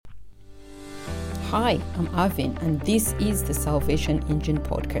Hi, I'm Avin, and this is the Salvation Engine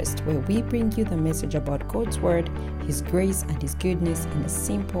podcast, where we bring you the message about God's Word, His grace, and His goodness in a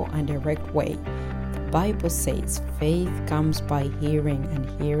simple and direct way. The Bible says faith comes by hearing,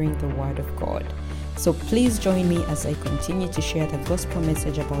 and hearing the Word of God. So please join me as I continue to share the gospel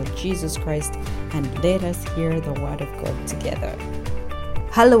message about Jesus Christ, and let us hear the Word of God together.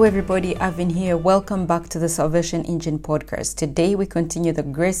 Hello everybody, Avin here. Welcome back to the Salvation Engine podcast. Today we continue the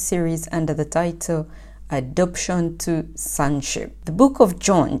Grace series under the title Adoption to Sonship. The book of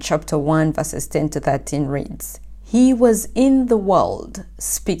John chapter 1 verses 10 to 13 reads, "He was in the world,"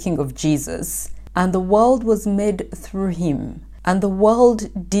 speaking of Jesus, "and the world was made through him, and the world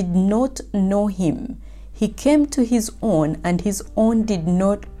did not know him. He came to his own, and his own did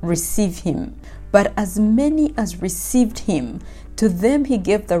not receive him. But as many as received him, to them he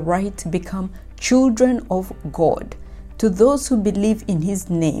gave the right to become children of God, to those who believe in his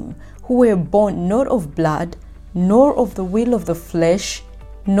name, who were born not of blood, nor of the will of the flesh,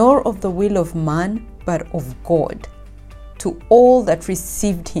 nor of the will of man, but of God. To all that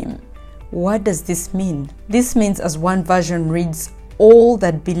received him." What does this mean? This means, as one version reads, all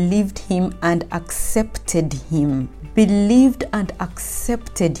that believed him and accepted him. Believed and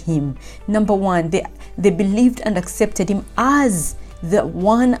accepted him. Number one, they believed and accepted him as the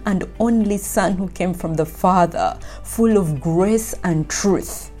one and only Son who came from the Father, full of grace and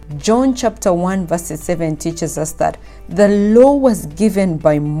truth. John chapter 1 verse 7 teaches us that the law was given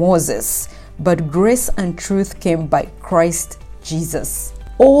by Moses, but grace and truth came by Christ Jesus.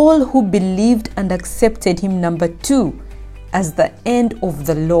 All who believed and accepted him, number 2, as the end of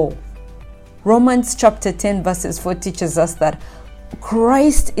the law. Romans chapter 10 verses 4 teaches us that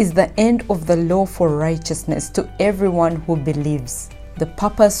Christ is the end of the law for righteousness to everyone who believes. The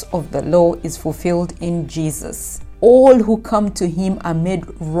purpose of the law is fulfilled in Jesus. All who come to him are made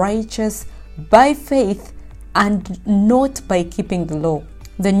righteous by faith and not by keeping the law.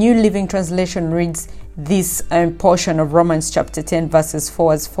 The New Living Translation reads this portion of Romans chapter 10 verses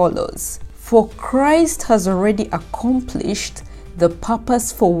 4 as follows: "For Christ has already accomplished the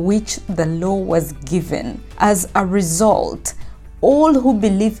purpose for which the law was given. As a result, all who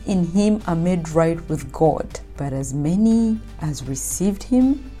believe in him are made right with God. But as many as received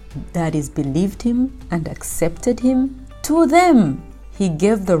him," that is, believed him and accepted him, "to them he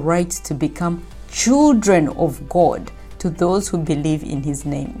gave the right to become children of God, to those who believe in his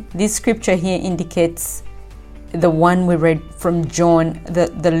name." This scripture here indicates the one we read from John,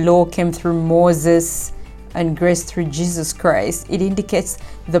 the law came through Moses and grace through Jesus Christ. It indicates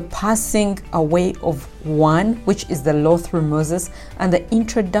the passing away of one, which is the law through Moses, and the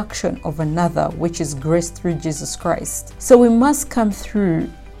introduction of another, which is grace through Jesus Christ. So we must come through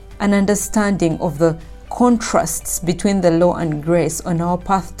an understanding of the contrasts between the law and grace on our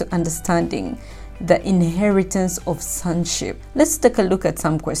path to understanding the inheritance of sonship. Let's take a look at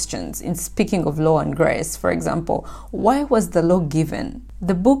some questions in speaking of law and grace. For example, why was the law given?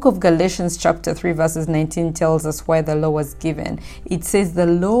 The book of Galatians chapter 3 verses 19 tells us why the law was given. It says the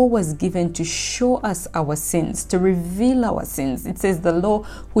law was given to show us our sins, to reveal our sins. It says the law,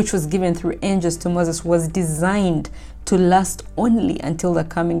 which was given through angels to Moses, was designed to last only until the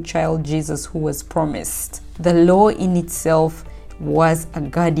coming child Jesus, who was promised. The law in itself was a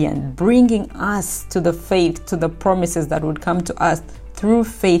guardian, bringing us to the faith, to the promises that would come to us through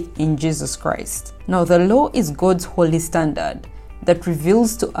faith in Jesus Christ. Now, the law is God's holy standard that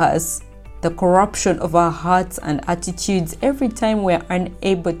reveals to us the corruption of our hearts and attitudes. Every time we're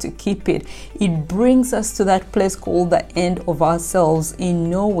unable to keep it, it brings us to that place called the end of ourselves, in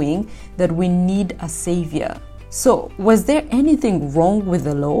knowing that we need a savior. So, was there anything wrong with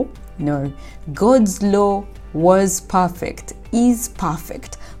the law? No. God's law was perfect, is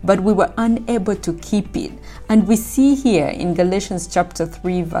perfect, but we were unable to keep it. And we see here in Galatians chapter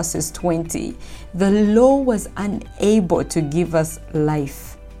 3 verses 20, the law was unable to give us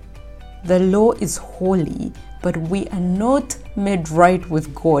life. The law is holy, but we are not made right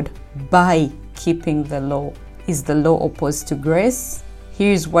with God by keeping the law. Is the law opposed to grace?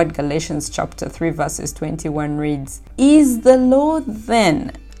 Here's what Galatians chapter 3 verses 21 reads: "Is the law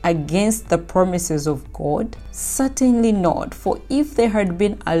then against the promises of God? Certainly not. For if there had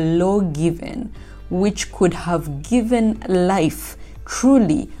been a law given which could have given life,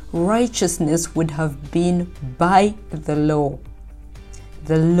 truly righteousness would have been by the law."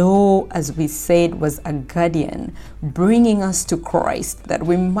 The law, as we said, was a guardian, bringing us to Christ that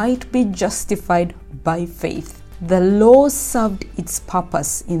we might be justified by faith. The law served its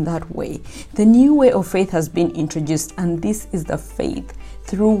purpose in that way. The new way of faith has been introduced, and this is the faith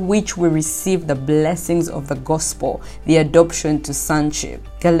through which we receive the blessings of the gospel, the adoption to sonship.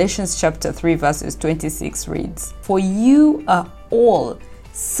 Galatians chapter 3 verses 26 reads, "For you are all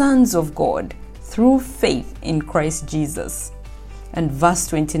sons of God through faith in Christ Jesus." And verse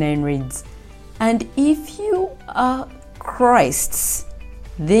 29 reads, "And if you are Christ's,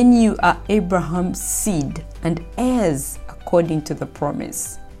 then you are Abraham's seed and heirs according to the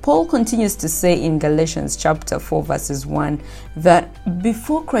promise." Paul continues to say in Galatians chapter 4 verses 1 that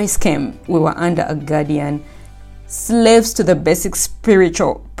before Christ came, we were under a guardian, slaves to the basic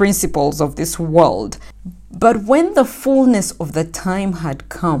spiritual principles of this world. But when the fullness of the time had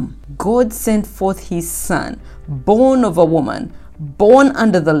come, God sent forth his Son, born of a woman, born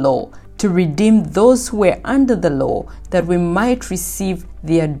under the law, to redeem those who were under the law, that we might receive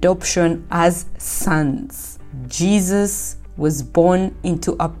the adoption as sons. Jesus was born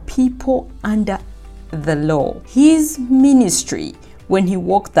into a people under the law. His ministry, when he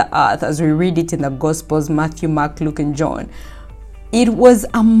walked the earth, as we read it in the Gospels, Matthew, Mark, Luke, and John, it was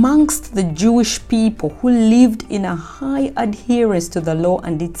amongst the Jewish people who lived in a high adherence to the law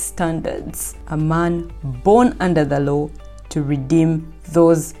and its standards. A man born under the law to redeem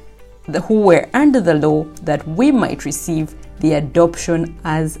those who were under the law, that we might receive the adoption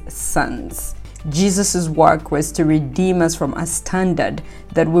as sons. Jesus' work was to redeem us from a standard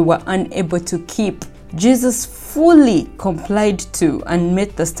that we were unable to keep. Jesus fully complied to and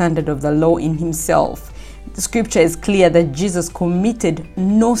met the standard of the law in himself. The scripture is clear that Jesus committed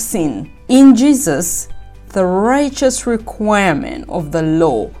no sin. In Jesus, the righteous requirement of the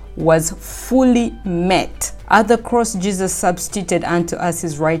law was fully met. At the cross, Jesus substituted unto us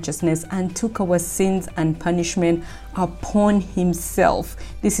his righteousness and took our sins and punishment upon himself.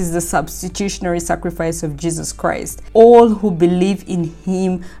 This is the substitutionary sacrifice of Jesus Christ. All who believe in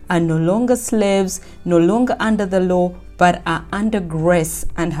him are no longer slaves, no longer under the law, but are under grace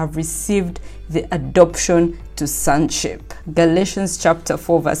and have received the adoption to sonship. Galatians chapter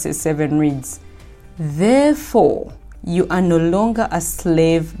 4 verses 7 reads, "Therefore, you are no longer a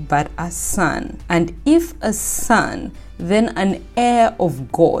slave, but a son. And if a son, then an heir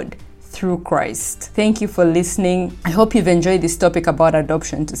of God through Christ." Thank you for listening. I hope you've enjoyed this topic about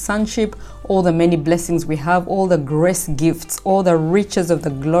adoption to sonship, all the many blessings we have, all the grace gifts, all the riches of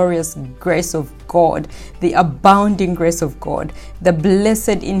the glorious grace of God, the abounding grace of God, the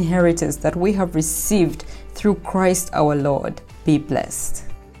blessed inheritance that we have received through Christ our Lord. Be blessed.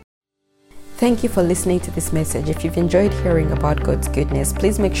 Thank you for listening to this message. If you've enjoyed hearing about God's goodness,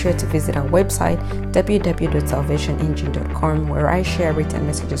 please make sure to visit our website, www.salvationengine.com, where I share written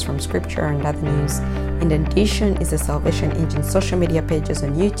messages from scripture and other news. In addition, is the Salvation Engine social media pages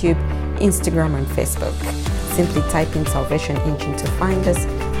on YouTube, Instagram, and Facebook. Simply type in Salvation Engine to find us.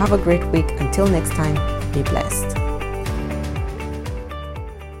 Have a great week. Until next time, be blessed.